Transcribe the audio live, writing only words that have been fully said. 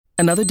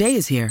Another day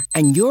is here,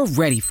 and you're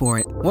ready for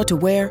it. What to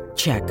wear?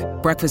 Check.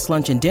 Breakfast,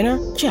 lunch, and dinner?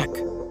 Check.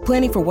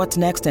 Planning for what's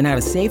next and how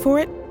to save for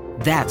it?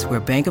 That's where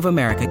Bank of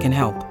America can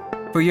help.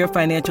 For your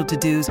financial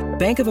to-dos,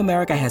 Bank of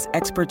America has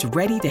experts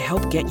ready to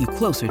help get you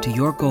closer to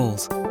your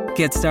goals.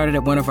 Get started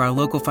at one of our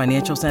local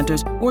financial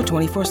centers or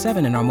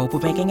 24/7 in our mobile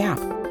banking app.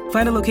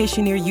 Find a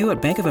location near you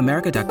at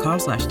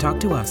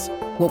bankofamerica.com/talktous.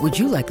 What would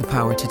you like the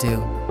power to do?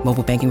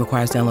 Mobile banking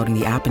requires downloading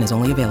the app and is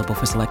only available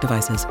for select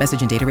devices.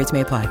 Message and data rates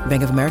may apply.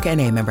 Bank of America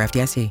N.A., member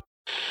FDIC.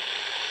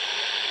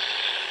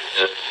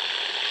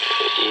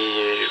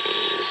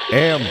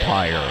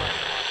 Empire.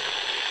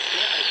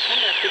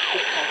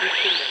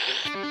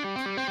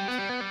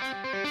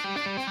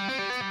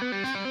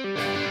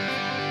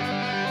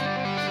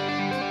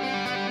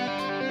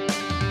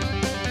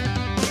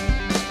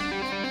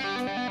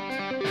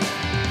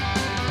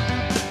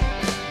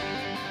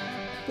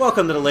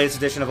 Welcome to the latest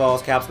edition of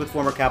All's Caps with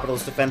former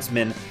Capitals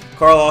defensemen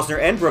Carl Osner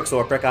and Brooks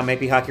Orpik. I'm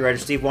AP hockey writer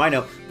Steve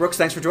Wino. Brooks,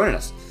 thanks for joining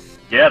us.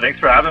 Yeah,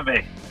 thanks for having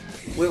me.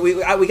 We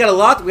got a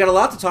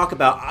lot to talk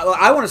about.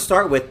 I want to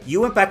start with, you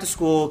went back to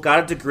school, got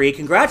a degree.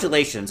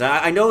 Congratulations.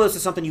 I know this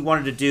is something you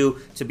wanted to do,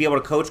 to be able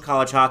to coach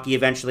college hockey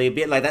eventually,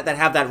 be like that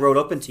have that road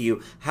open to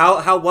you.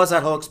 How was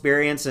that whole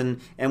experience, and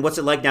what's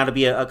it like now to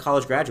be a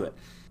college graduate?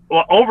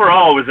 Well,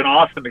 overall, it was an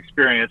awesome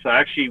experience. I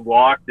actually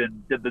walked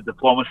and did the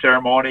diploma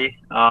ceremony,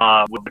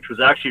 which was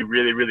actually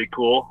really, really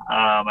cool.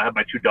 I had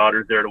my two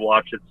daughters there to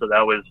watch it, so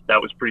that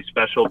was pretty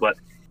special. But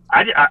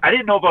I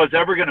didn't know if I was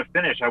ever going to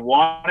finish. I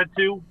wanted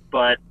to,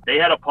 but they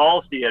had a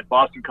policy at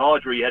Boston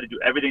College where you had to do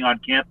everything on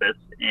campus,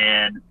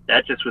 and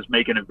that just was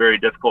making it very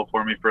difficult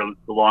for me for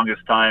the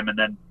longest time. And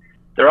then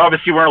there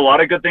obviously weren't a lot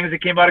of good things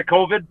that came out of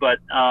COVID, but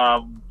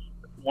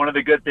one of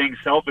the good things,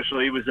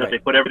 selfishly, was that they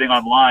put everything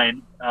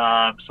online.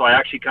 So I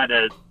actually kind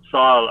of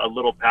saw a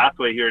little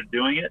pathway here to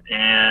doing it,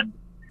 and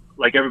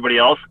like everybody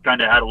else,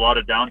 kind of had a lot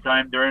of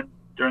downtime during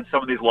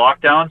some of these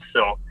lockdowns.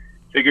 So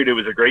figured it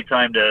was a great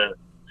time to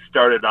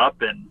start it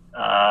up, and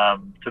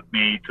took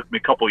me a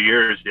couple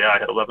years. Yeah, I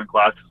had 11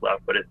 classes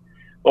left, but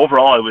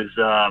overall it was.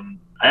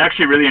 I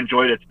actually really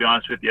enjoyed it, to be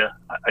honest with you.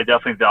 I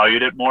definitely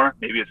valued it more.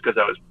 Maybe it's because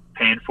I was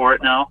paying for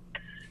it now,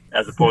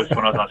 as opposed to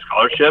when I was on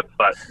scholarship.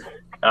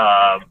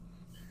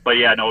 But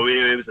yeah, no,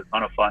 it was a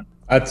ton of fun.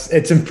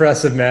 It's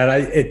impressive, man.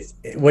 It's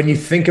when you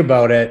think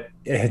about it,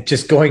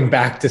 just going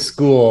back to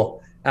school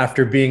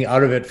after being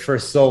out of it for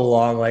so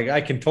long, like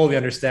I can totally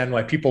understand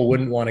why people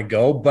wouldn't want to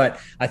go. But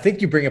I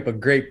think you bring up a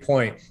great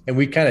point, and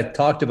we kind of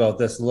talked about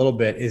this a little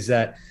bit, is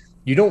that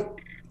you don't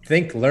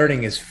think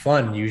learning is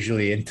fun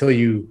usually until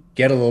you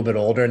get a little bit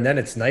older, and then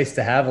it's nice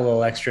to have a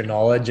little extra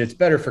knowledge. It's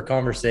better for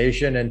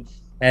conversation,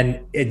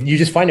 and you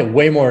just find it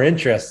way more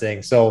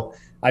interesting. So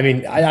I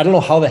mean, I don't know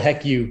how the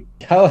heck you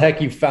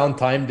found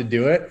time to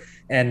do it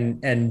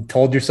and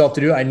told yourself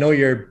to do it. I know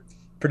you're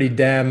pretty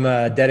damn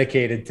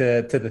dedicated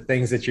to the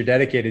things that you're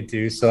dedicated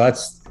to. So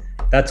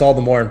that's all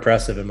the more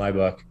impressive in my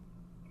book.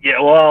 Yeah,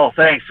 well,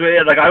 thanks.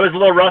 Like, I was a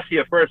little rusty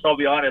at first, I'll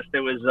be honest.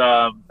 It was,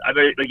 I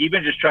mean, like,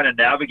 even just trying to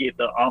navigate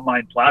the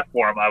online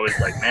platform, I was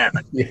like, man.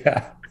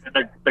 Yeah.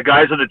 And the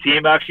guys on the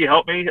team actually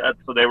helped me,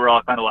 so they were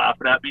all kind of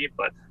laughing at me,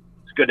 but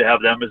it's good to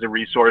have them as a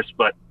resource.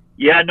 But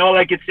yeah, no,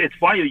 like it's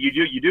funny. You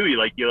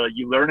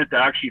learn it to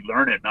actually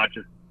learn it, not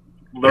just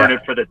learn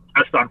it for the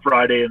test on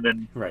Friday and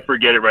then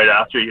forget it right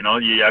after. You know,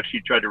 you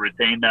actually try to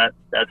retain that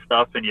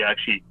stuff, and you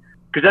actually,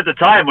 because at the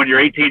time when you're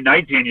 18,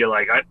 19, you're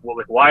like,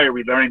 why are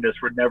we learning this?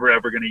 We're never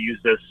ever going to use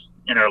this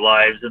in our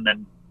lives. And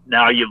then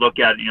now you look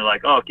at it and you're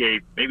like, oh,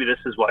 okay, maybe this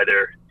is why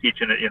they're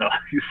teaching it. You know,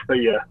 so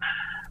yeah,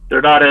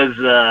 they're not as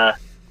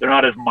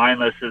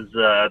mindless as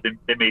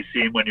they may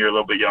seem when you're a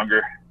little bit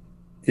younger.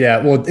 Yeah,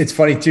 well, it's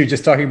funny too,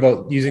 just talking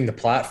about using the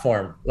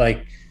platform.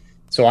 Like,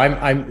 so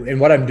I'm in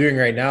what I'm doing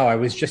right now. I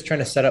was just trying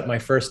to set up my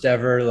first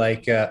ever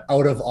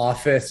out of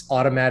office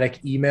automatic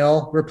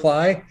email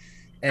reply,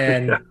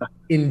 and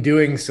in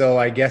doing so,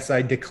 I guess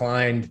I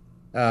declined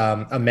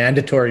a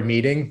mandatory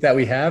meeting that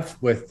we have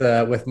with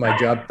my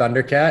job,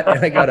 Thundercat,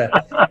 and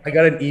I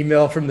got an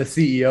email from the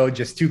CEO,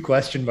 just 2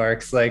 question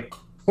marks, like,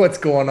 what's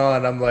going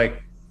on? I'm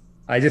like,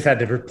 I just had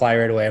to reply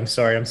right away. I'm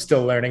sorry. I'm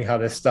still learning how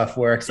this stuff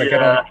works. Like,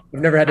 I've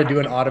never had to do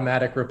an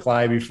automatic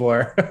reply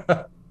before.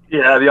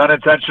 Yeah, the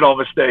unintentional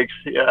mistakes.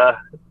 Yeah,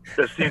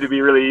 that seem to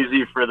be really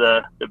easy for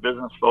the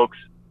business folks.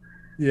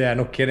 Yeah,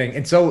 no kidding.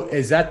 And so,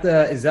 is that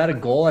a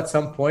goal at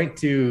some point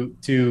to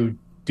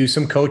do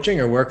some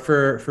coaching or work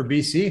for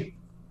BC?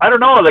 I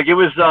don't know. Like, it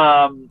was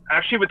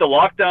actually with the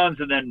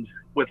lockdowns, and then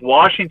with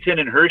Washington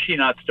and Hershey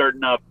not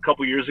starting up a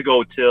couple years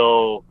ago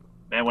till,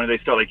 man, when did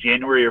they start? Like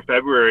January or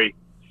February.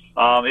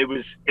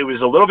 It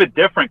was a little bit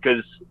different,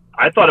 because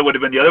I thought it would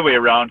have been the other way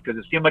around, because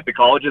it seemed like the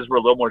colleges were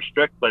a little more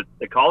strict, but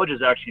the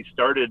colleges actually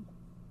started,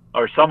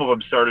 or some of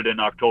them started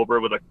in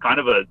October with a kind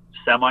of a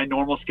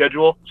semi-normal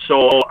schedule.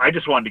 So I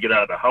just wanted to get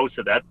out of the house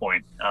at that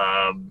point.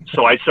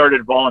 So I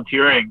started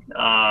volunteering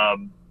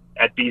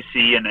at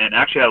BC and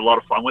actually had a lot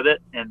of fun with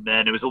it. And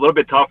then it was a little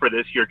bit tougher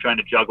this year trying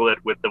to juggle it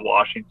with the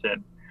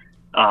Washington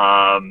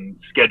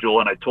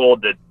schedule. And I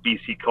told the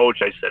BC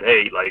coach, I said,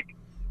 hey, like,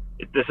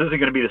 this isn't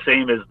going to be the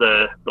same as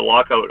the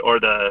lockout or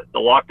the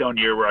lockdown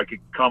year where I could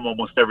come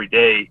almost every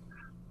day.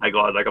 I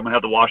go, like, I'm going to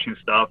have the washing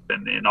stuff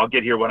and I'll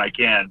get here when I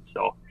can.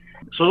 So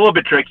it's a little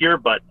bit trickier,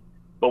 but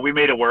we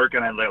made it work.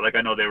 And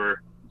I know they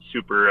were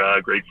super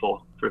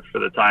grateful for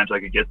the times I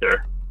could get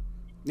there.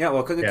 Yeah,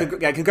 well,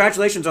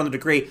 congratulations on the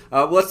degree.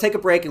 Let's take a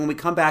break, and when we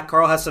come back,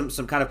 Carl has some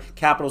kind of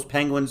Capitals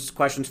Penguins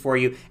questions for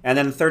you, and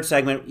then in the third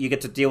segment, you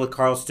get to deal with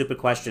Carl's stupid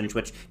questions,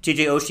 which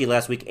TJ Oshie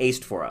last week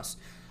aced for us.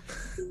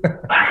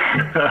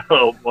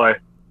 Oh boy!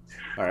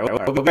 All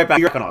right, we'll be right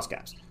back on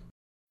Ozcast.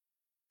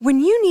 When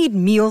you need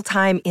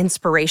mealtime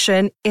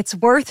inspiration, it's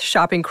worth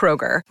shopping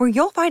Kroger, where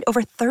you'll find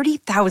over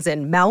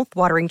 30,000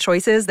 mouth-watering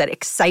choices that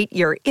excite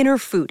your inner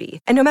foodie.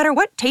 And no matter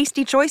what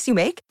tasty choice you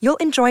make, you'll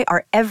enjoy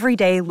our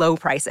everyday low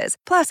prices,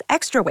 plus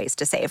extra ways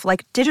to save,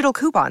 like digital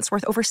coupons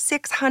worth over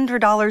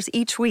 $600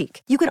 each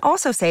week. You can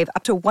also save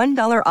up to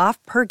 $1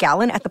 off per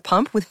gallon at the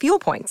pump with fuel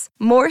points.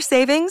 More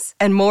savings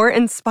and more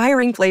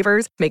inspiring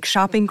flavors make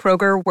shopping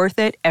Kroger worth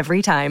it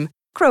every time.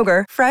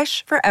 Kroger,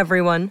 fresh for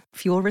everyone.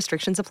 Fuel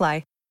restrictions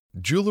apply.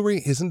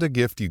 Jewelry isn't a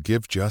gift you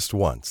give just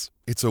once.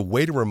 It's a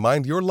way to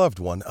remind your loved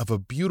one of a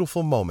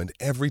beautiful moment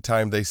every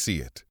time they see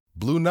it.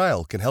 Blue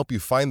Nile can help you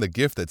find the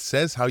gift that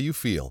says how you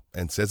feel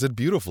and says it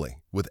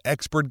beautifully, with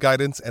expert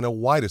guidance and a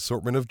wide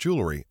assortment of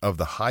jewelry of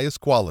the highest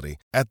quality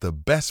at the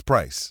best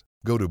price.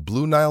 Go to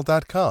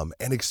BlueNile.com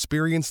and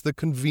experience the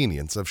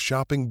convenience of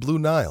shopping Blue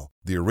Nile,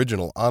 the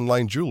original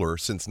online jeweler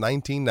since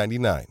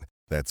 1999.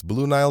 That's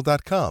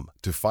BlueNile.com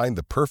to find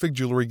the perfect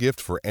jewelry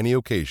gift for any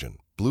occasion.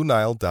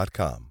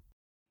 BlueNile.com.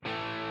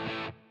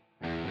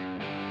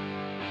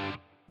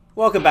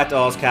 Welcome back to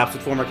All's Caps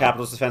with former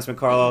Capitals defenseman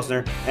Carl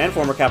Elsner and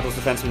former Capitals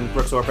defenseman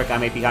Brooks Orpik.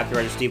 I'm AP hockey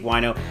writer Steve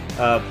Wino.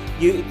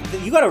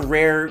 You got a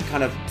rare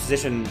kind of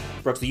position,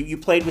 Brooks. You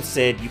played with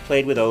Sid, you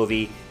played with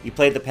Ovi, you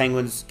played the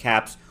Penguins,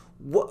 Caps.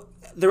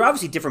 They're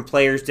obviously different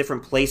players,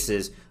 different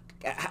places.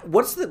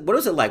 What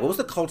was it like? What was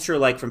the culture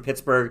like from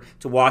Pittsburgh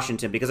to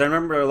Washington? Because I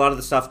remember a lot of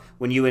the stuff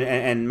when you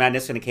and Matt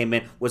Niskanen came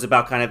in was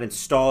about kind of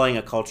installing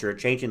a culture,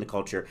 changing the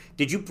culture.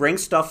 Did you bring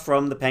stuff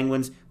from the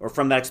Penguins or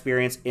from that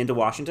experience into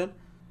Washington?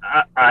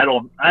 I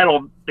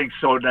don't think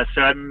so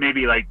necessarily.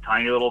 Maybe like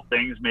tiny little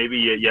things. Maybe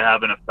you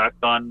have an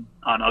effect on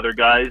other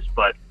guys.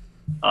 But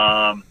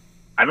I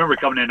remember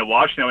coming into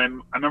Washington,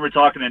 and I remember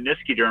talking to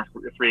Niskanen during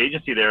free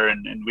agency there,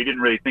 and we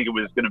didn't really think it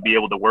was going to be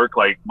able to work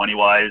like money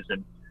wise,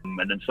 and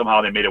then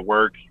somehow they made it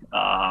work.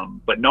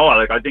 But no,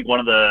 I think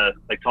one of the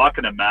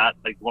talking to Matt,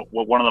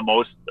 one of the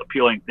most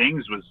appealing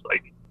things was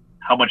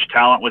how much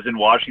talent was in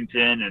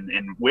Washington,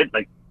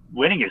 and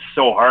winning is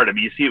so hard. I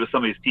mean, you see it with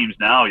some of these teams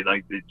now.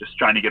 They're just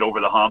trying to get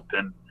over the hump,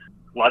 and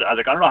I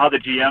don't know how the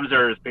GMs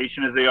are as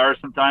patient as they are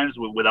sometimes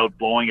without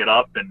blowing it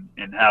up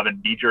and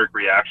having knee-jerk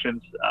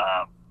reactions.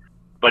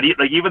 But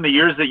even the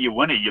years that you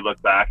win it, you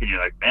look back and you're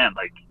like, man,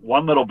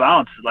 one little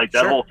bounce, that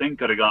Sure. whole thing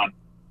could have gone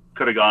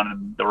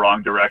in the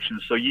wrong direction.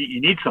 So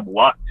you need some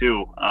luck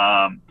too.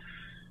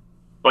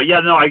 But yeah,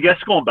 no, I guess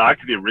going back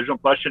to the original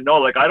question,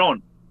 no, I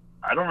don't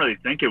really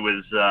think it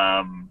was.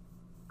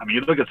 I mean,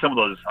 you look at some of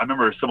those. I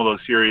remember some of those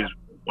series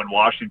when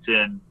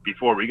Washington,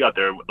 before we got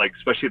there,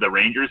 especially the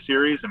Rangers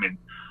series. I mean,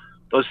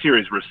 those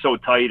series were so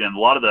tight, and a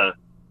lot of the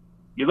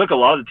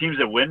teams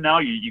that win now.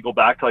 You go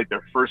back to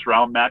their first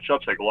round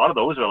matchups. A lot of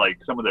those are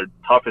some of their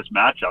toughest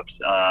matchups.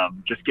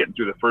 Just getting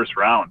through the first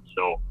round.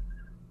 So,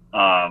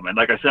 and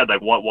like I said,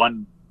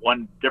 one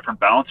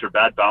different bounce or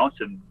bad bounce,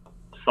 and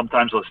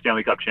sometimes those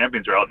Stanley Cup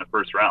champions are out in the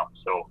first round.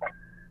 So,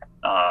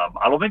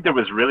 I don't think there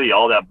was really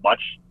all that much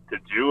to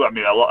do. I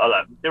mean,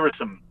 there were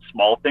some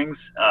small things.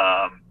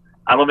 I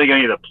don't think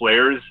any of the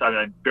players. I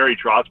mean, Barry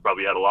Trotz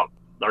probably had a lot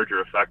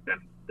larger effect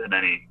than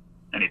any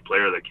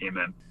player that came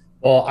in.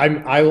 Well,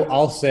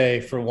 I'll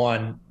say for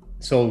one.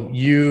 So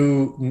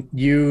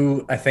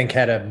you I think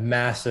had a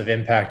massive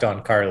impact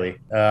on Carly.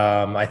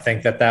 I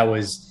think that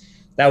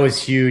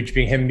was huge.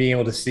 Being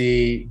able to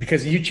see,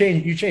 because you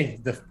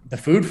changed the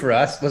food for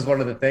us was one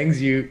of the things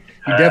you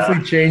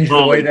definitely changed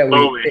the way that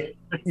we.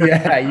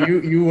 Yeah,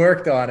 you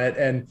worked on it,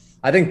 and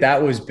I think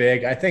that was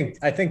big. I think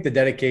the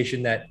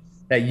dedication that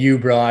you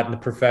brought and the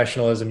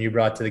professionalism you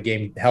brought to the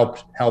game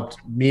helped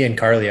me and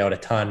Carly out a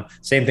ton.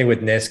 Same thing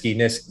with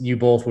Nisk, you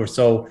both were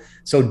so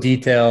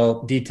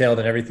detailed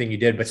in everything you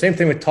did. But same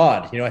thing with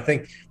Todd. I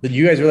think that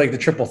you guys were the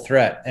triple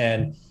threat,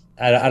 and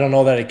I don't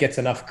know that it gets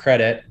enough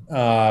credit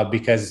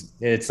because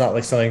it's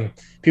not something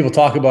people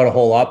talk about a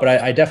whole lot.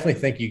 But I definitely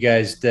think you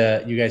guys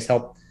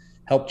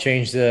helped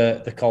change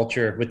the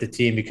culture with the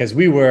team, because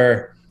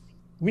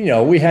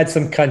we had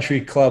some country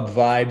club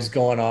vibes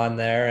going on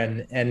there,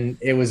 and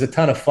it was a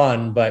ton of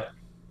fun, but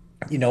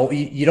you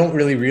don't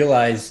really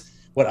realize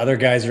what other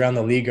guys around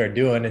the league are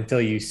doing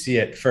until you see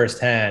it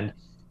firsthand.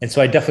 And so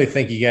I definitely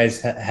think you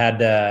guys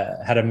had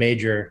a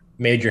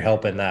major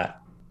help in that.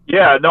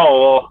 Yeah, no,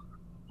 well,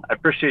 I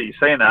appreciate you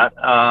saying that.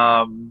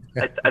 I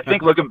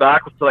think looking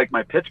back to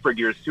my Pittsburgh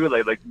years too,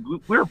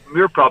 we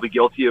were probably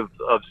guilty of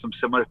some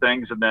similar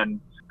things. And then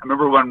I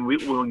remember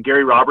when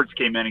Gary Roberts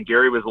came in, and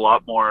Gary was a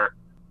lot more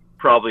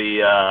probably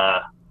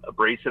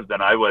abrasive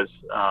than I was.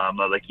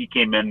 Like he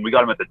came in, we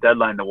got him at the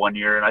deadline the 1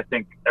 year, and I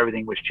think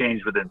everything was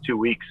changed within 2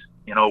 weeks.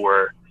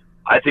 Where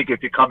I think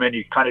if you come in,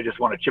 you kind of just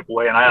want to chip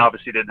away. And I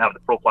obviously didn't have the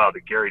profile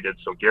that Gary did,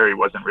 so Gary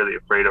wasn't really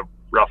afraid of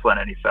ruffling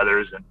any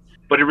feathers.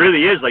 But it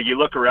really is, like, you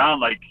look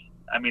around, like,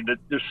 I mean,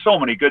 there's so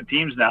many good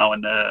teams now,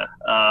 and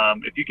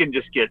if you can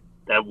just get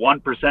that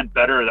 1%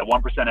 better, that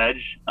 1%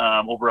 edge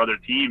over other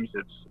teams,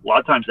 it's a lot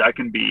of times that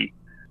can be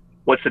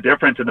what's the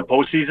difference in the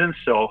postseason.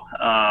 So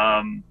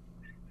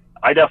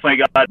I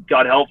definitely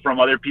got help from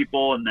other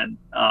people, and then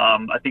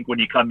I think when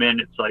you come in,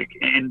 it's like,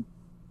 and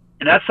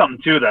that's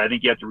something too that I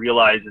think you have to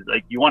realize is,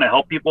 like, you want to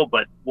help people,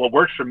 but what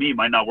works for me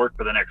might not work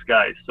for the next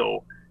guy.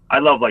 So I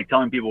love, like,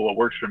 telling people what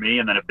works for me,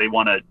 and then if they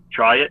want to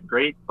try it,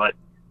 great. But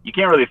you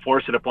can't really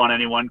force it upon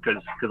anyone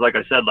because like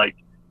I said, like,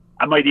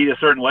 I might eat a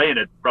certain way and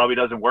it probably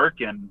doesn't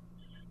work, and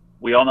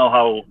we all know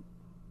how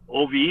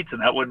Ov eats,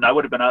 and I would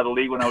have been out of the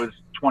league when I was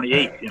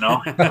 28.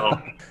 So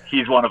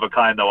he's one of a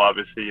kind, though.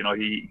 Obviously,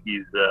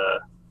 he's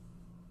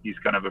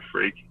kind of a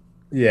freak.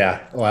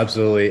 Yeah, well,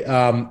 absolutely.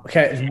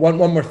 Okay, one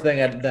more thing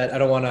that I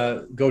don't want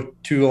to go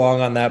too long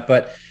on that,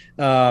 but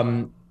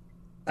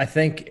I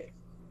think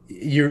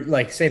you're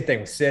like same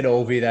thing with Sid,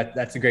 Ovi.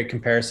 That's a great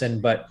comparison.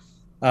 But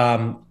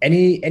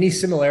any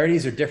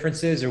similarities or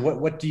differences, or how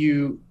would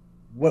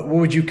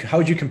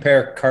you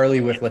compare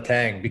Carly with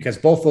Letang? Because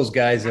both those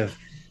guys have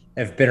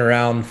been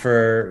around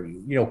for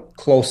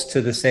close to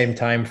the same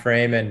time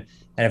frame and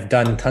have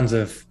done tons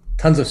of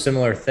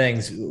similar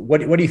things. What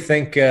do you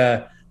think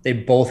they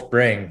both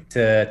bring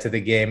to the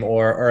game,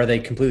 or are they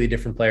completely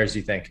different players, do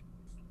you think?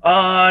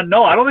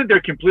 No, I don't think they're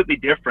completely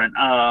different.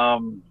 I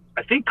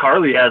think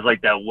Carly has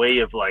like that way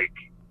of like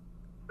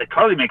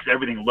Carly makes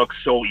everything look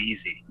so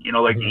easy.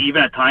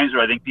 Even at times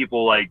where I think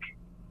people like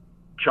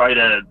try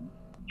to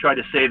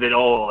say that,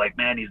 oh, like,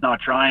 man, he's not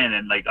trying,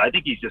 and like I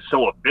think he's just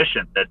so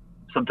efficient that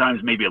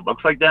sometimes maybe it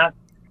looks like that.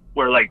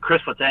 Where like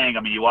Chris Letang, I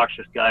mean, you watch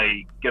this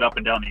guy get up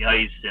and down the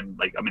ice, and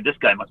like, I mean, this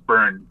guy must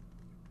burn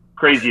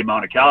crazy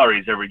amount of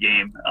calories every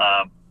game,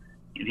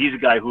 and he's a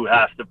guy who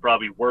has to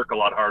probably work a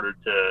lot harder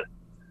to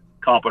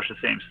accomplish the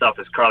same stuff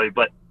as Carly.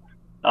 But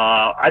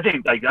I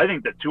think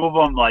the two of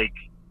them, like,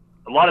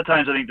 a lot of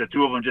times I think the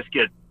two of them just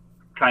get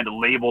kind of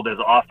labeled as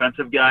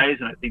offensive guys,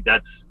 and I think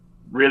that's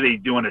really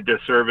doing a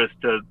disservice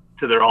to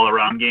their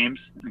all-around games.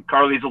 And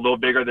Carly's a little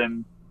bigger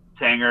than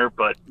Tanger,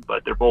 but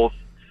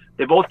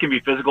they both can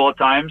be physical at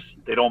times.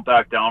 They don't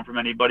back down from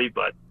anybody,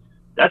 but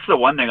that's the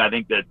one thing I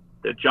think that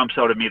jumps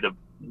out at me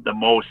the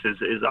most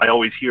is I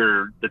always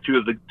hear the two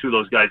of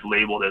those guys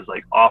labeled as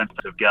like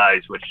offensive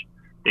guys, which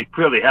they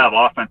clearly have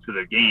offense to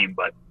their game,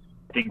 but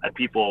I think that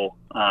people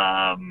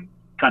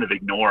kind of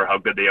ignore how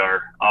good they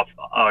are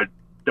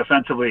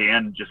defensively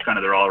and just kind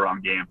of their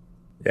all-around game.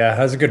 Yeah,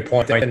 that's a good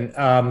point. And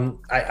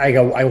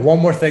I one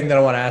more thing that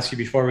I want to ask you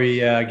before we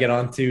get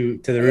on to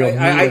the real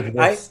meat of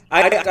this.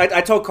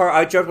 I told Carl,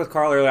 I joked with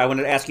Carl earlier, I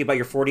wanted to ask you about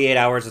your 48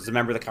 hours as a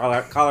member of the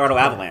Colorado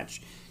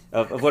Avalanche,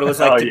 of what it was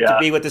like to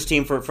be with this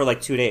team for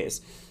like 2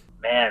 days.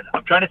 Man,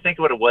 I'm trying to think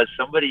of what it was.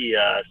 Somebody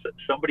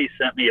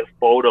sent me a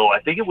photo. I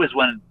think it was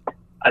when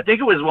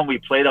we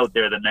played out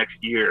there the next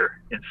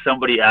year, and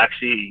somebody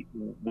actually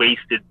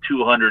wasted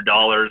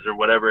 $200 or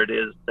whatever it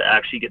is to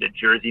actually get a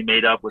jersey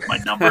made up with my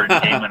number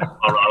and name in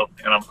Colorado.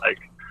 And I'm like,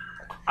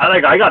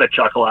 I got a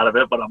chuckle out of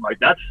it, but I'm like,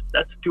 that's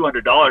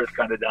 $200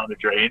 kind of down the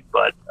drain.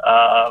 But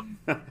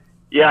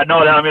yeah, no,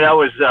 I mean,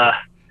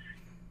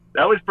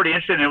 that was pretty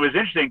interesting. It was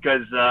interesting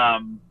because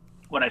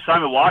when I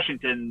signed with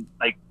Washington,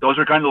 like, those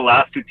were kind of the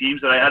last two teams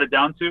that I had it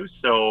down to.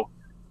 So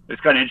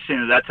it's kind of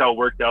interesting that's how it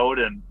worked out.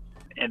 And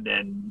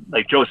then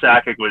like Joe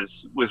Sakic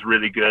was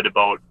really good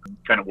about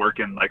kind of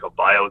working like a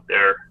buyout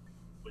there,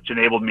 which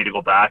enabled me to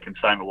go back and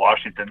sign with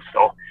Washington.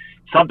 So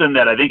something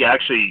that I think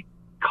actually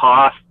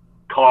cost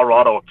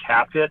Colorado a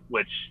cap hit,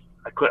 which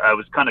I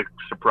was kind of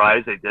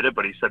surprised they did it,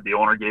 but he said the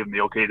owner gave him the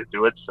okay to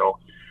do it. So,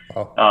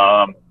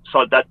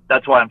 so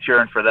that's why I'm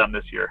cheering for them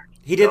this year.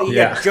 He did. So,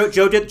 yeah.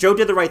 Joe did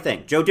the right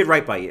thing. Joe did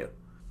right by you.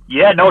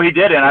 Yeah, no, he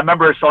did. And I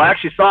remember, so I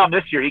actually saw him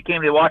this year. He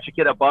came to watch a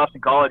kid at Boston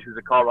College who's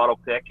a Colorado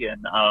pick.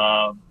 And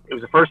it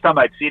was the first time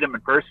I'd seen him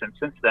in person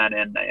since then.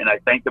 And I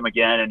thanked him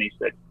again. And he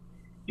said,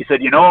 he's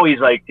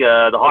like,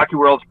 the hockey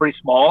world's pretty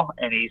small.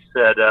 And he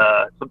said,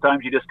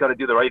 sometimes you just got to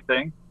do the right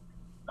thing,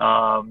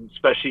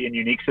 especially in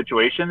unique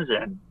situations.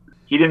 And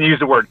he didn't use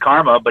the word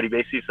karma, but he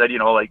basically said,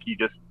 like,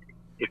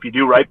 if you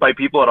do right by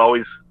people, it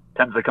always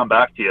tends to come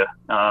back to you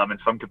in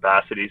some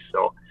capacity.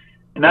 So,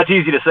 and that's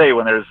easy to say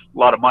when there's a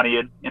lot of money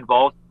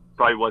involved.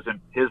 Probably wasn't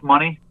his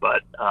money,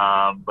 but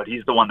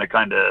he's the one that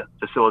kind of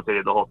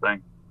facilitated the whole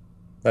thing.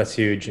 That's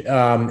huge.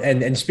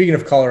 And speaking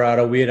of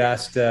Colorado, we had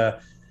asked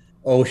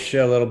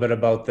Osha a little bit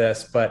about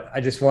this, but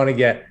I just want to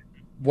get,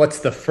 what's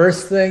the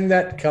first thing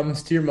that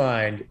comes to your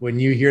mind when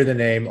you hear the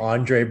name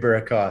Andre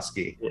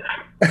Burakovsky? Yeah.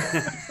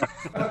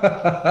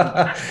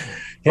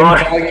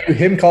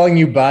 Him calling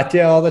you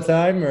Batya all the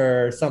time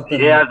or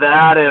something? Yeah,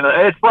 that, and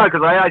it's fun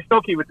because I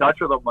still keep in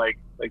touch with him like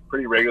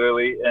pretty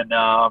regularly, and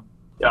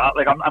yeah,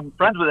 like I'm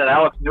friends with that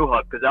Alex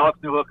Newhook, because Alex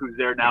Newhook, who's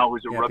there now,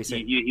 who's a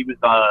rookie, he was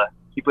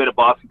he played at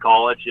Boston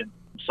College, and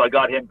so I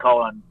got him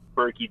calling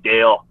Berkey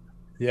Dale.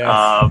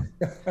 Yes.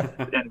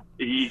 And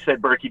he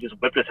said Berkey just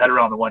whipped his head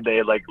around the one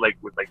day, like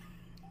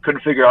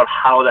couldn't figure out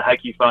how the heck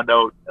he found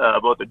out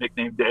about the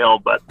nickname Dale.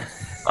 But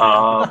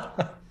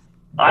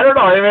I don't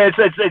know. I mean,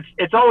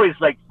 it's always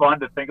like fun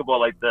to think about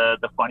like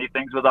the funny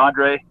things with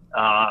Andre.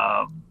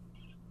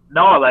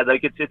 No,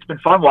 like it's been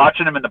fun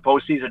watching him in the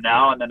postseason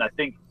now. And then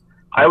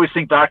I always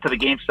think back to the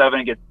Game 7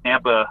 against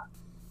Tampa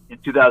in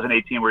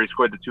 2018 where he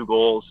scored the 2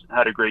 goals,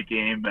 had a great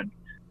game,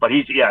 but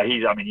he's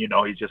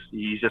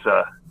just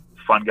a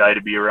fun guy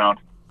to be around.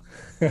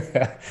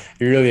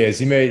 He really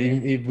is. Me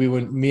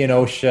and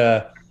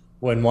Osha,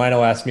 when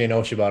Wino asked me and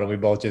Osha about him, we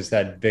both just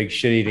had big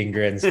shit-eating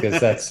grins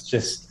because that's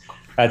just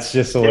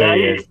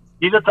hilarious. Yeah,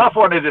 he's a tough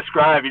one to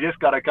describe. You just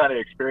got to kind of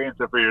experience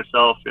it for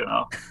yourself, you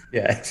know?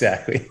 Yeah,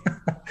 exactly.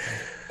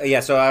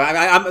 Yeah, so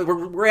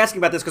we're asking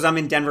about this because I'm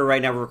in Denver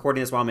right now. We're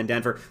recording this while I'm in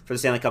Denver for the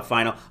Stanley Cup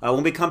Final.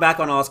 When we come back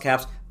on All's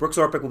Caps, Brooks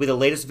Orpik will be the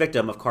latest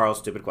victim of Carl's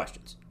stupid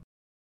questions.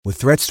 With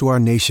threats to our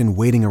nation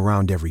waiting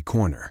around every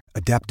corner,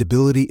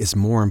 adaptability is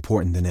more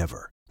important than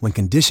ever. When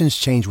conditions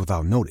change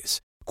without notice,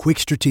 quick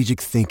strategic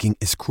thinking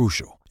is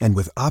crucial. And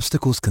with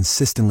obstacles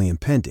consistently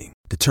impending,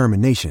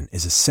 determination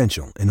is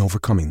essential in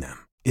overcoming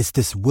them. It's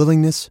this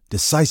willingness,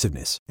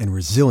 decisiveness, and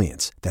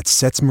resilience that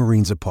sets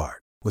Marines apart.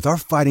 With our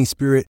fighting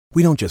spirit,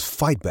 we don't just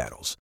fight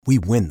battles, we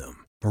win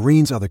them.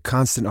 Marines are the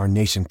constant our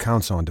nation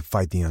counts on to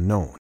fight the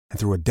unknown. And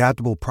through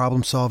adaptable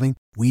problem solving,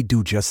 we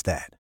do just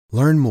that.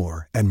 Learn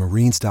more at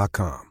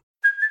marines.com.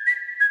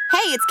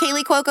 Hey, it's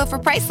Kaylee Cuoco for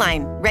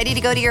Priceline. Ready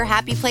to go to your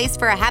happy place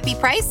for a happy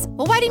price?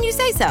 Well, why didn't you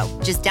say so?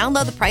 Just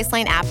download the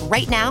Priceline app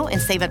right now and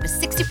save up to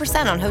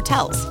 60% on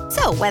hotels.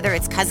 So whether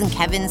it's Cousin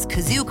Kevin's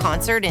Kazoo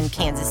Concert in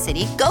Kansas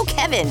City, go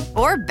Kevin,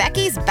 or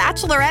Becky's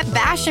Bachelorette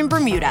Bash in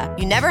Bermuda,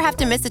 you never have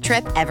to miss a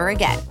trip ever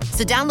again.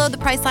 So download the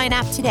Priceline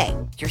app today.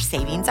 Your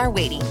savings are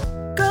waiting.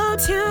 Go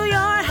to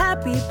your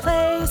happy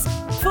place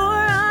for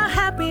a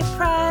happy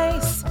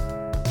price.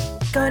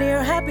 Go to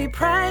your happy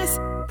price,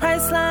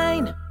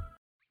 Priceline.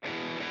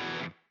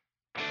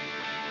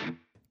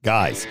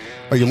 Guys,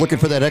 are you looking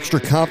for that extra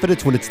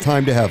confidence when it's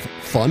time to have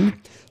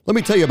fun? Let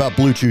me tell you about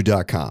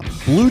BlueChew.com.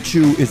 Blue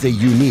Chew is a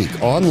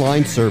unique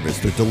online service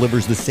that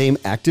delivers the same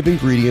active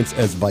ingredients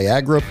as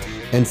Viagra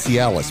and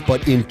Cialis,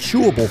 but in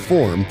chewable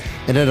form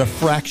and at a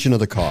fraction of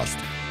the cost.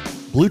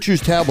 Blue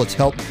Chew's tablets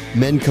help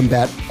men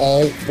combat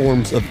all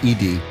forms of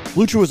ED.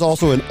 Blue Chew is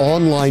also an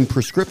online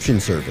prescription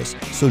service,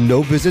 so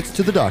no visits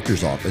to the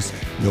doctor's office,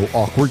 no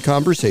awkward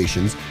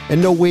conversations,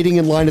 and no waiting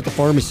in line at the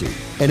pharmacy.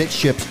 And it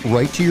ships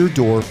right to your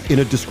door in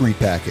a discreet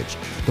package.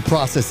 The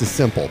process is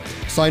simple.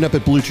 Sign up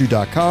at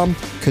BlueChew.com,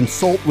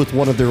 consult with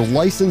one of their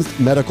licensed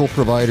medical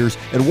providers,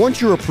 and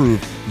once you're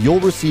approved, you'll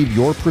receive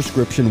your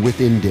prescription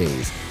within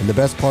days. And the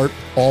best part,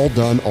 all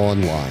done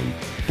online.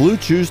 Blue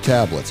Chew's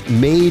tablets,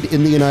 made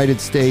in the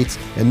United States,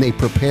 and they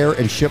prepare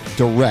and ship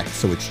direct,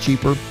 so it's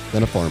cheaper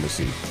than a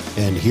pharmacy.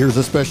 And here's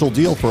a special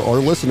deal for our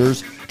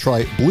listeners.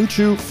 Try Blue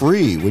Chew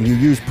free when you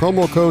use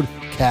promo code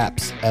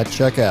CAPS at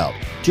checkout.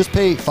 Just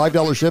pay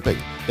 $5 shipping.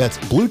 That's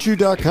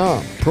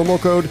BlueChew.com, promo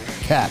code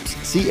CAPS,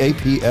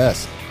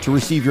 C-A-P-S, to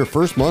receive your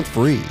first month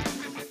free.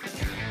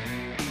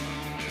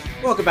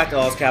 Welcome back to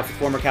All's Caps with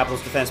former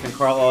Capitals defenseman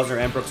Carl Alzner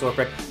and Brooks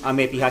Orpik. I'm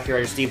AP hockey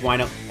writer Steve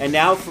Wino. And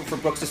now for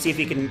Brooks to see if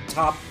he can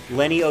top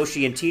Lenny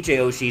Oshie and TJ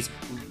Oshie's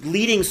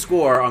leading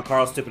score on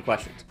Carl's stupid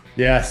questions.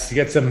 Yes, you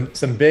get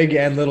some big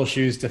and little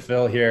shoes to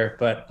fill here,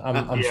 but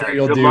I'm sure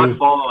you'll good do. Luck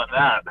following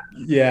that.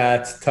 Yeah,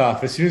 it's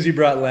tough. As soon as you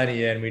brought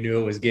Lenny in, we knew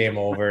it was game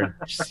over.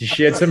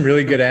 She had some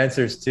really good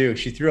answers too.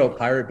 She threw out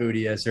pirate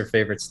booty as her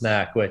favorite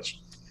snack, which,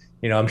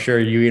 I'm sure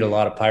you eat a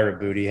lot of pirate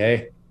booty,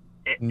 hey?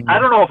 I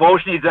don't know if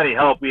Osh needs any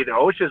help either.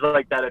 Osh is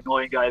like that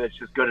annoying guy that's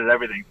just good at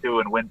everything too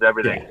and wins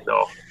everything. Yeah.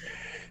 So,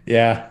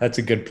 yeah, that's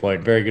a good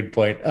point. Very good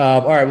point.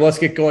 All right, well, let's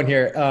get going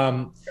here.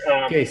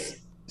 Okay,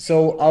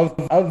 so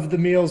of the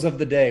meals of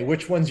the day,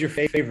 which one's your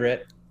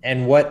favorite,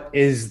 and what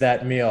is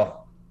that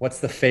meal? What's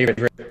the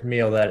favorite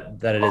meal that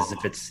it is?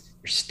 If it's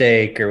your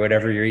steak or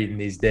whatever you're eating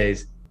these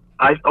days.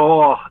 I'd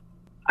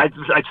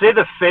say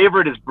the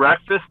favorite is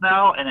breakfast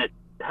now, and it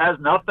has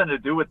nothing to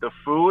do with the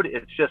food.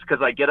 It's just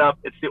because I get up.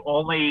 It's the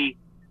only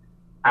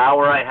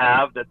hour I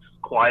have that's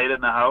quiet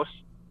in the house.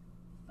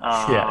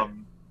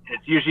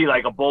 It's usually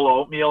like a bowl of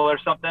oatmeal or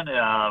something.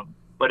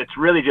 But it's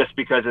really just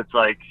because it's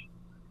like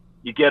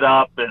you get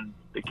up and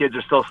the kids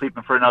are still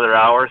sleeping for another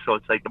hour, so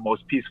it's like the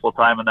most peaceful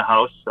time in the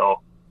house.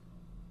 So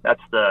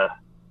that's the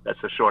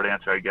short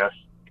answer, I guess.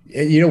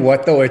 You know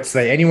what though? It's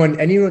like anyone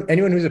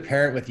who's a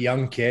parent with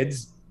young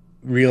kids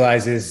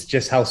realizes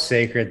just how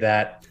sacred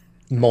that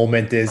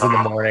moment is in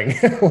the morning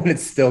when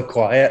it's still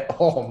quiet.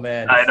 Oh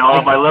man, I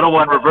know. My little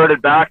one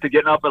reverted back to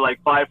getting up at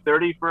like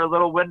 5:30 for a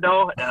little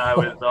window, and I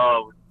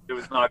was it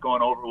was not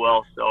going over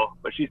well. So,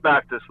 but she's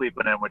back to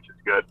sleeping in, which is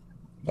good.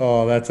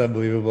 Oh, that's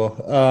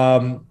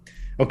unbelievable.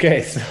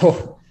 Okay,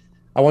 so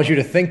I want you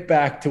to think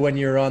back to when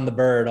you were on the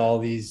Bird all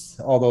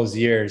those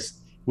years.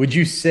 Would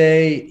you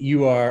say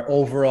you are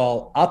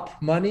overall up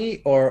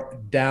money or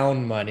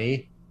down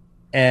money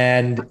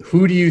And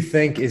who do you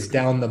think is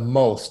down the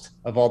most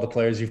of all the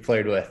players you've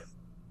played with?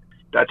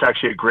 That's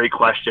actually a great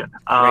question.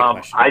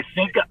 I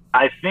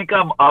think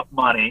I'm up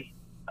money.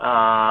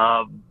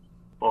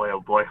 Boy,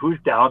 oh boy, who's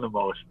down the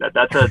most?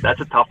 That's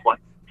a tough one.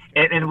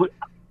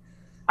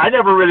 I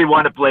never really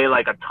want to play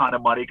like a ton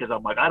of money because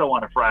I'm like, I don't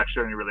want to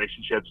fracture any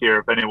relationships here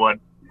if anyone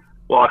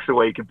walks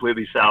away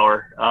completely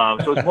sour.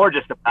 So it's more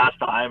just a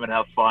pastime and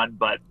have fun.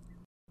 But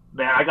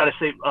man, I got to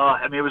say,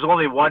 I mean, it was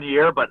only 1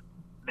 year, but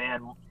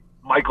man,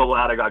 Michael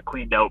Latta got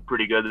cleaned out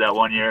pretty good that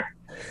 1 year.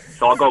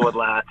 So I'll go with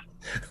Latta.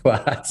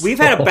 We've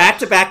had a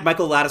back-to-back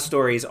Michael Latta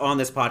stories on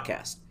this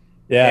podcast.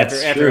 Yeah,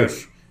 it's true.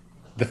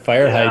 The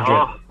fire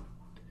hydrant.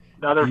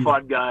 Another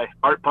fun guy.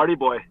 Party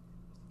boy.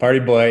 Party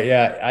boy,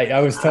 yeah.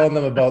 I was telling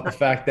them about the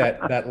fact that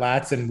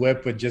Lats and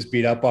Whip would just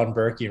beat up on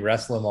Berkey and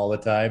wrestle him all the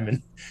time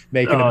and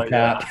making him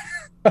tap.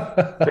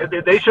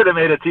 Yeah. they should have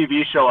made a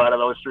TV show out of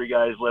those three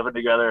guys living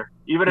together.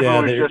 Even if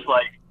it was just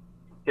like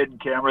hidden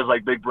cameras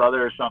like Big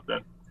Brother or something.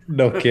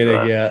 No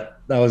kidding, yeah.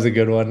 That was a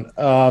good one.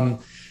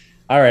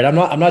 All right,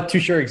 I'm not too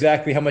sure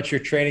exactly how much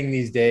you're training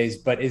these days,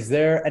 but is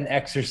there an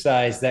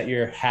exercise that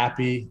you're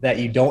happy that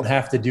you don't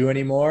have to do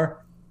anymore?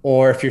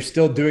 Or if you're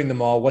still doing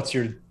them all, what's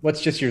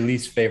just your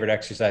least favorite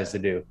exercise to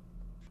do?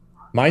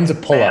 Mine's a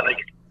pull-up.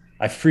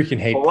 I freaking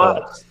hate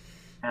pull-ups.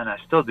 And I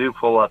still do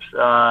pull-ups.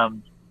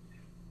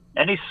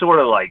 Any sort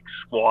of like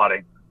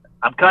squatting.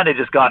 I'm kind of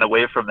just gotten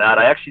away from that.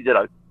 I actually did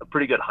a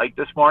pretty good hike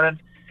this morning.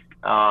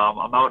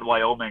 I'm out in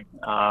Wyoming,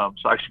 so I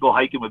actually go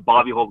hiking with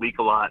Bobby Holik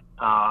a lot.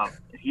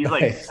 He's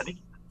like, I think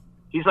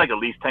he's like at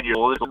least 10 years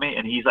older than me,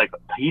 and he's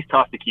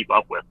tough to keep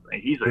up with. I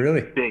mean, he's a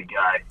really big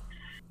guy.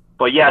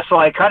 But yeah, so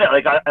I kind of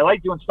like I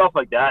like doing stuff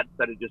like that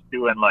instead of just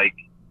doing like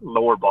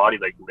lower body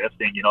like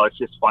lifting. You know, it's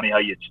just funny how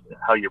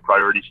your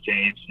priorities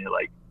change. And you're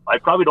like, I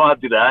probably don't have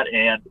to do that,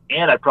 and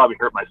I'd probably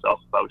hurt myself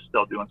if I was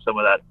still doing some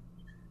of that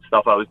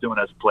stuff I was doing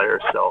as a player.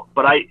 So,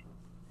 but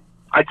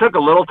I took a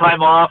little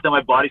time off, then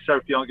my body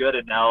started feeling good,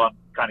 and now I'm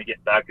kind of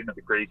getting back into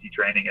the crazy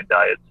training and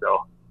diet.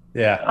 So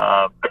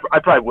yeah, I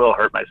probably will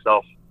hurt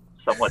myself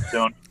somewhat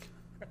soon.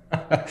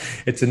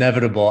 It's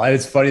inevitable.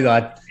 It's funny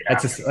though.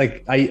 That's just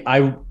like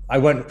I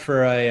went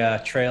for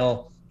a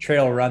trail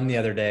run the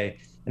other day,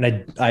 and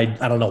I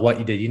don't know what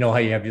you did. You know how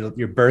you have your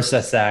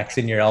bursa sacks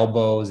in your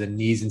elbows and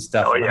knees and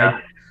stuff. Oh yeah.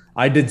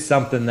 I did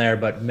something there,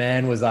 but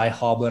man, was I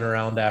hobbling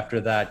around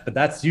after that. But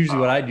that's usually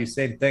what I do.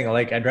 Same thing.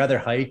 I'd rather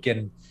hike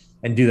and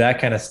do that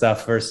kind of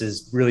stuff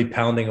versus really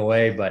pounding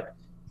away. But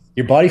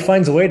your body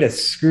finds a way to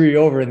screw you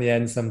over in the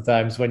end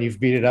sometimes when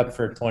you've beat it up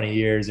for 20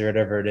 years or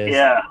whatever it is.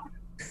 Yeah.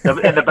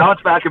 And the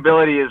bounce back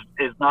ability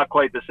is not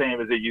quite the same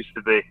as it used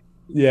to be.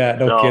 Yeah,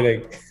 no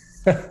kidding.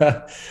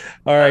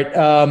 All right.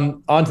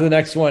 On to the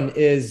next one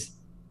is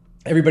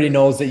everybody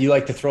knows that you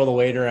like to throw the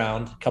weight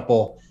around, a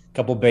couple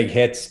big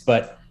hits,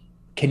 but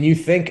can you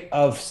think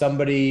of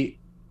somebody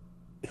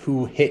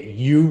who hit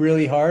you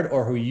really hard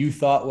or who you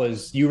thought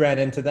you ran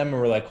into them and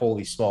were like,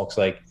 holy smokes,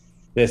 like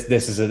this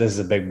is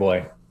a big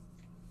boy?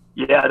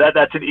 Yeah,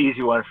 that's an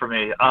easy one for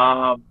me.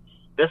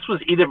 This was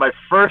either my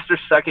first or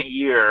second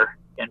year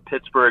in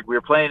Pittsburgh. We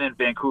were playing in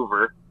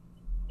Vancouver,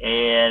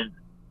 and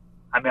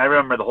I mean, I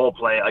remember the whole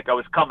play. Like I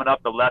was coming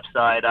up the left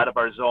side out of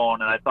our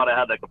zone, and I thought I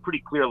had like a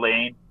pretty clear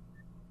lane.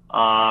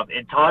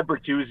 And Todd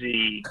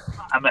Bertuzzi,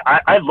 I mean,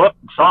 I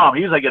looked and saw him.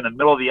 He was like in the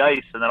middle of the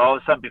ice, and then all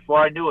of a sudden, before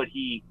I knew it,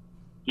 he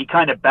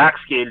kind of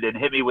backskated and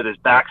hit me with his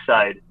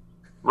backside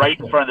right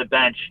in front of the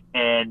bench.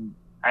 And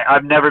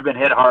I've never been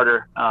hit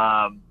harder.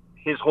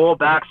 His whole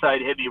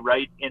backside hit me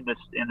right in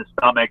the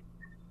stomach,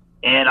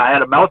 and I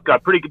had a mouth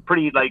guard,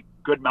 pretty like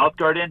good mouth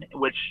guard in,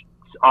 which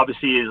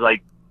obviously is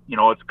like, you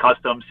know, it's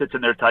custom, sits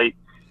in there tight.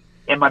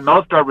 And my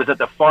mouth guard was at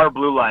the far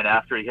blue line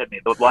after he hit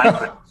me. The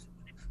linesman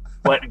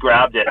went and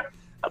grabbed it.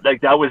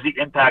 Like that was the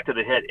impact of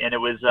the hit, and it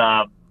was.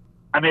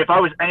 I mean, if I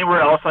was anywhere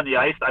else on the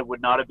ice, I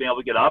would not have been able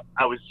to get up.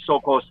 I was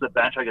so close to the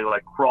bench, I could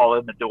like crawl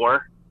in the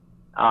door.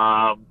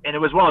 And it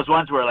was one of those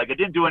ones where like it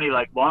didn't do any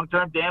like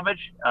long-term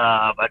damage.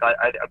 Like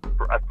I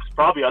was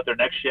probably out there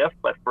next shift,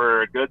 but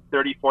for a good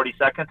 30, 40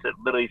 seconds, it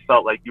literally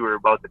felt like you were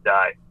about to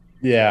die.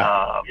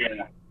 Yeah.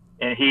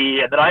 And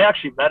then I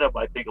actually met him,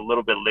 I think, a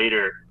little bit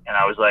later, and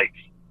I was like,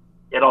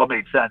 it all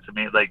made sense. I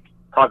mean, like,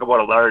 talk about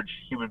a large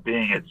human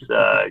being. It's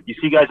you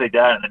see guys like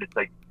that, and then it's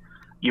like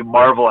you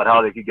marvel at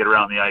how they could get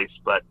around the ice.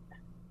 But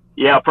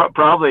yeah,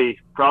 probably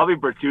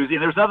Bertuzzi.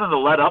 And there's nothing to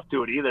let up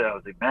to it either. I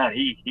was like, man,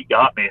 he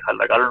got me.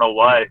 I don't know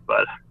why,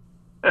 but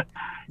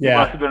he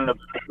must have been in a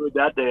mood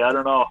that day. I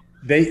don't know.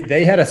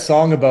 They had a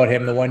song about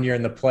him the 1 year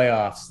in the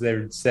playoffs. They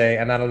would say,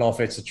 and I don't know if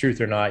it's the truth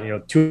or not, you know,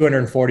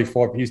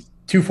 244. He's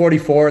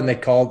 244, and they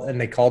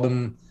called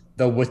him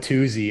the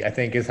Watuzi, I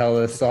think is how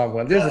the song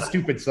went. There's a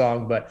stupid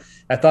song, but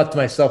I thought to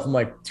myself, I'm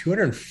like,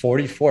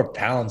 244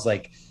 pounds,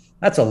 like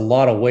that's a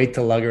lot of weight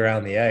to lug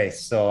around the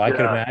ice. So I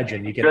could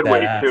imagine you get good that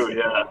weight ass. too,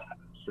 yeah.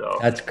 So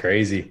that's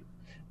crazy.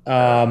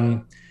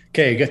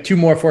 Okay, got two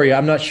more for you.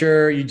 I'm not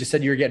sure. You just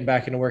said you were getting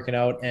back into working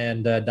out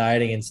and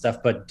dieting and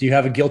stuff, but do you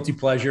have a guilty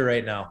pleasure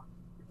right now?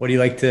 What do you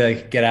like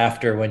to get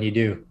after when you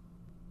do?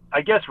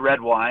 I guess red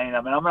wine.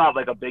 I mean, I'm not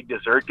like a big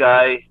dessert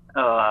guy.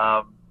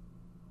 I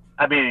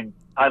mean,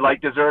 I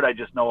like dessert. I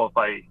just know if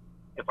I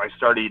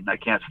start eating, I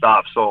can't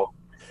stop. So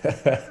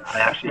I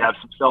actually have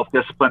some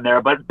self-discipline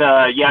there. But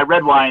yeah,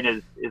 red wine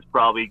is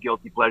probably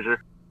guilty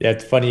pleasure. Yeah,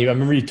 it's funny. I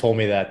remember you told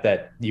me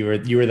that you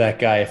were that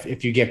guy.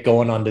 If you get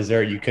going on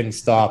dessert, you couldn't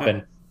stop.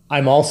 And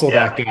I'm also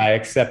that guy,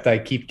 except I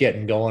keep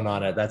getting going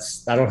on it.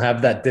 I don't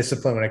have that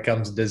discipline when it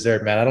comes to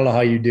dessert, man. I don't know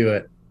how you do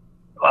it.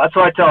 Well, that's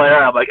what I tell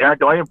Aaron. I'm like, Aaron,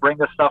 don't even bring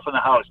this stuff in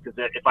the house, because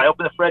if I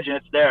open the fridge and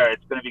it's there,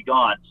 it's going to be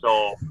gone.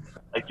 So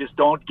like, just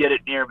don't get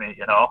it near me,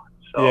 you know?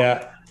 So,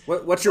 yeah.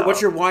 What's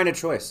your wine of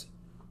choice?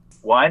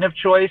 Wine of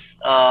choice?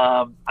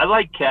 I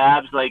like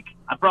cabs. Like,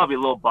 I'm probably a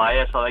little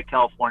biased. I like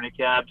California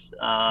cabs.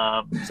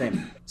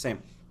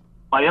 Same.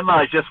 My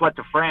in-laws just went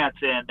to France,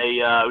 and they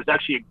it was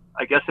actually,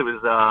 I guess it was,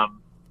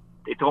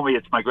 they told me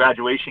it's my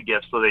graduation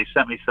gift, so they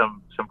sent me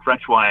some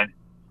French wine.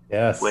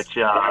 Yes. Which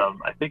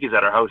I think is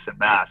at our house in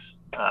Mass,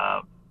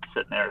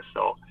 sitting there.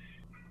 So,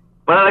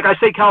 but like I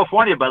say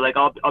California, but like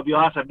I'll be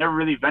honest, I've never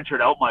really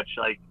ventured out much.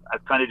 Like,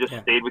 I've kind of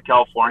just stayed with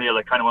California,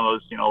 like kind of one of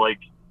those, you know, like,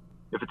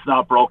 if it's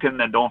not broken,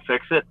 then don't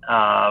fix it.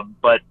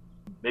 But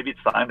maybe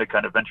it's time to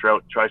kind of venture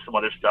out and try some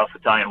other stuff,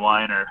 Italian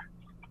wine or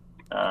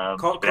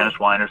Spanish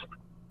wine or something.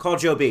 Call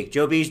Joe B.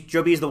 Joe B's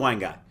the wine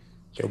guy.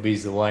 Joe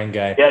B's the wine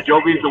guy. Yeah,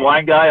 Joe B's the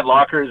wine guy, and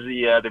Locker's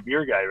the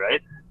beer guy,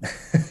 right?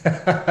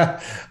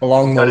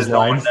 Along those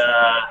lines.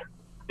 I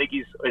think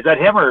is that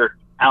him or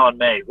Alan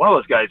May? One of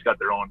those guys got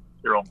their own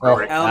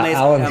brewery.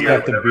 Alan's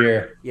got the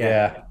beer.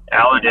 Yeah.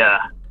 Alan,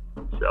 yeah.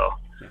 So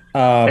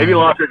maybe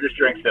Locker just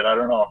drinks it. I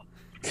don't know.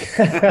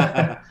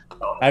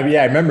 I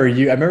remember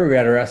we were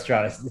at a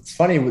restaurant. It's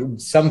funny,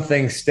 some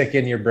things stick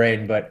in your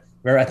brain, but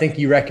remember, I think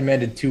you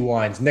recommended two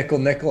wines,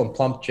 Nickel and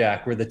Plump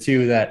Jack were the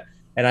two that,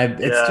 and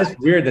it's just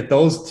weird that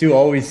those two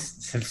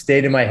always have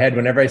stayed in my head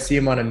whenever I see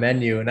them on a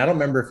menu. And I don't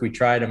remember if we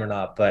tried them or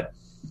not, but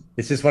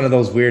it's just one of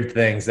those weird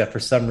things that for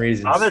some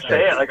reason. I was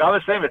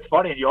saying, it's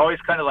funny, and you always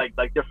kind of like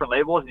different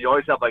labels, and you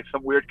always have like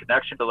some weird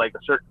connection to like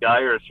a certain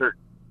guy or a certain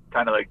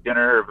kind of like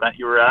dinner or event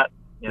you were at,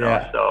 you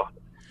know. So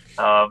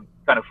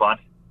kind of fun.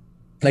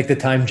 Like the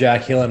time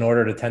Jack Hillen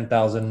ordered a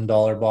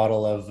 $10,000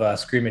 bottle of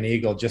Screaming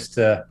Eagle just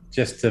to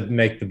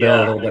make the bill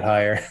a little bit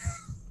higher.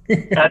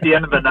 At the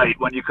end of the night,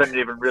 when you couldn't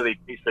even really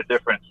piece the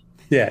difference.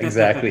 Yeah,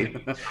 exactly.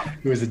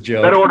 It was a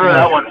joke. Better order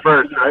that one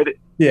first, right?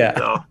 Yeah.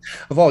 So.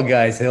 Of all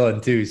guys,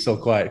 Hillen too. He's so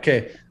quiet.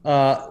 Okay.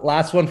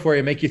 Last one for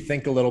you. Make you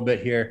think a little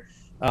bit here.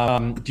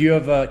 Can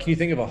you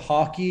think of a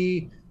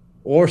hockey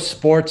or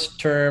sports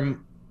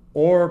term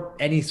or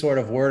any sort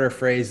of word or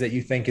phrase that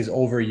you think is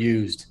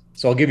overused?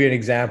 So I'll give you an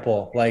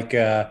example. Like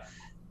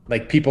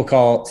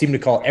people seem to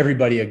call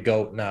everybody a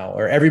GOAT now,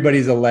 or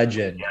everybody's a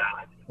legend,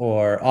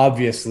 or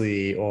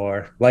obviously,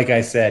 or like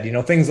I said, you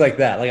know, things like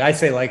that. Like I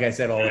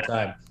said all the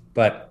time.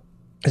 But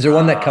is there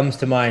one that comes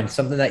to mind,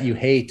 something that you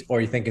hate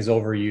or you think is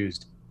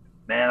overused?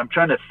 Man, I'm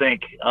trying to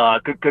think.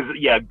 Because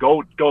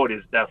GOAT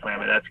is definitely. I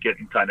mean, that's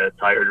getting kind of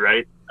tired,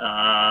 right?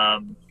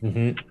 I'm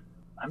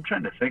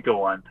trying to think of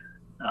one.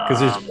 Because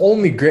there's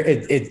only great.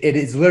 It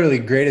is literally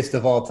greatest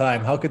of all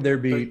time. How could there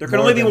be? There can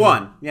only be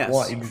one. Yes.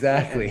 One,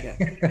 exactly.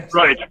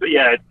 Right. But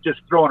yeah, it's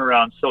just thrown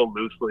around so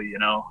loosely, you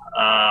know.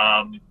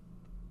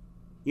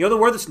 You know, the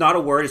word that's not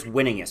a word is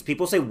winningest.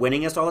 People say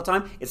winningest all the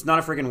time. It's not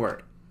a freaking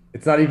word.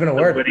 It's not even a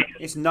word.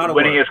 It's not a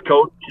word. Winningest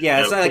coach.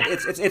 Yeah, it's not like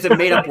it's a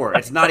made up word.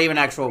 It's not even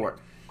an actual word.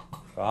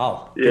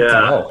 Wow.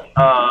 Yeah.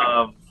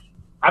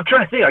 I'm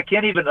trying to think. I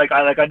can't even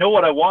I know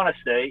what I want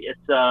to say.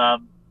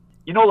 It's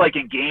you know, like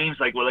in games,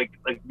 like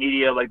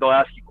media, like they'll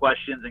ask you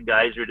questions and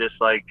guys are just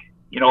like,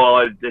 you know,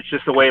 it's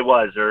just the way it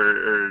was,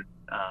 or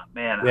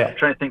man, I'm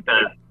trying to think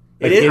that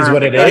it is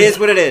what it is. It is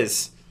what it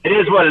is. It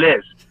is what it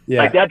is. Yeah.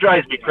 Like that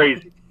drives me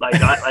crazy. Like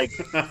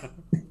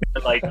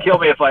like kill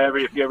me if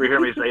you ever hear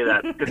me say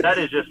that, because that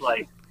is just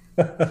like,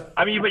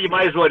 I mean, you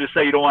might as well just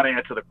say you don't want to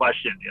answer the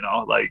question, you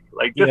know, like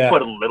just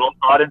put a little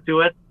thought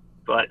into it.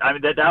 But I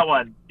mean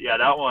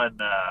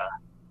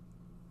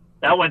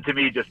that one to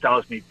me just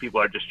tells me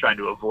people are just trying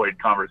to avoid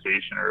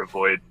conversation or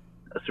avoid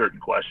a certain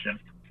question.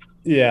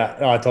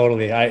 Yeah,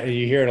 totally.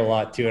 You hear it a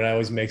lot too, and it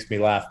always makes me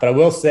laugh. But I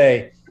will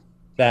say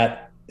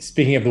that,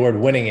 speaking of the word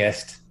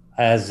winningest,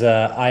 as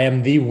I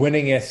am the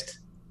winningest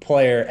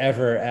player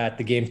ever at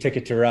the game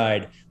Ticket to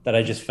Ride that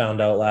I just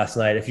found out last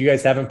night. If you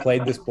guys haven't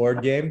played this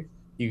board game,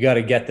 you got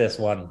to get this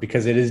one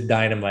because it is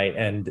dynamite,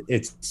 and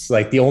it's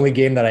like the only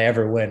game that I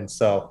ever win.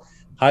 So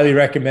highly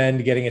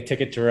recommend getting a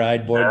Ticket to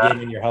Ride board game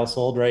in your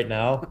household right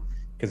now,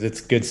 because it's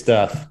good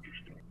stuff.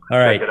 All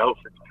right.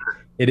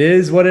 It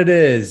is what it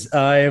is.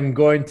 I am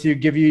going to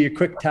give you your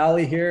quick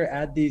tally here.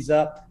 Add these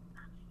up.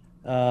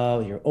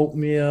 Your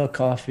oatmeal,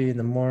 coffee in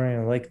the morning.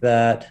 I like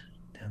that.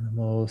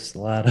 Dynamo,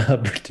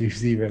 Salada,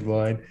 Bertuzzi, red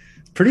wine.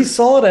 Pretty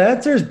solid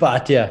answers,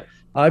 Batya.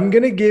 I'm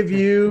going to give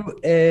you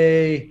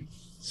a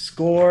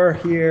score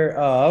here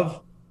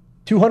of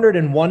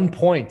 201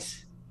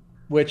 points,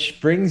 which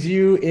brings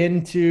you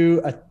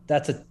into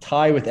that's a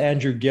tie with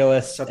Andrew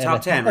Gillis. So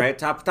top 10, right?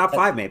 Top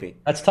 5 maybe.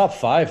 That's top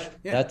 5.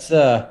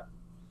 Yeah.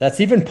 That's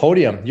even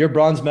podium. You're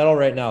bronze medal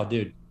right now,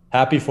 dude.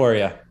 Happy for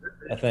you,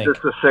 I think. This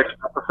is the 6th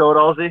episode,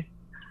 Ozzy?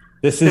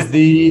 This is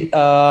the fifth. 5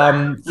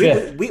 on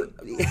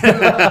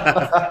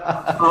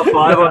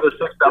the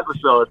 6th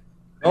episode.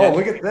 Oh,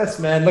 look at this,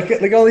 man! Look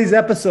at all these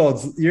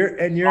episodes. You're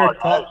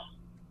top. Nice.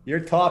 You're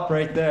top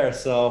right there.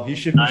 So you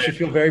should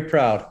feel very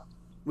proud.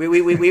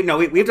 We've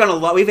done a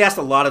lot. We've asked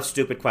a lot of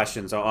stupid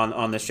questions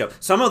on this show.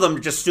 Some of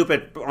them just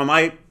stupid on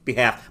my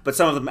behalf, but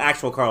some of them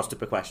actual Carl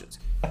stupid questions.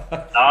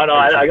 No,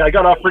 I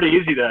got off pretty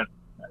easy then.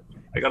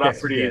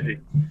 Easy.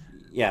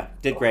 Yeah,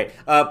 did great.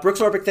 Brooks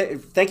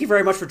Orpik, thank you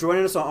very much for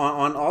joining us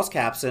on All's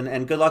Caps,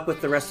 and good luck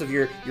with the rest of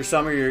your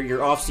summer,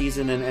 your off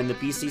season, and the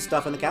BC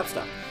stuff and the Cap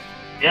stuff.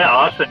 Yeah,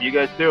 awesome. You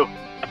guys too.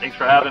 Thanks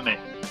for having me.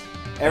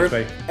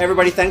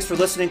 Everybody, thanks for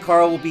listening.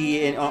 Carl will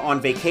be on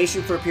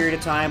vacation for a period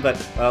of time, but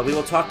we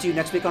will talk to you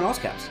next week on All's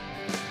Caps.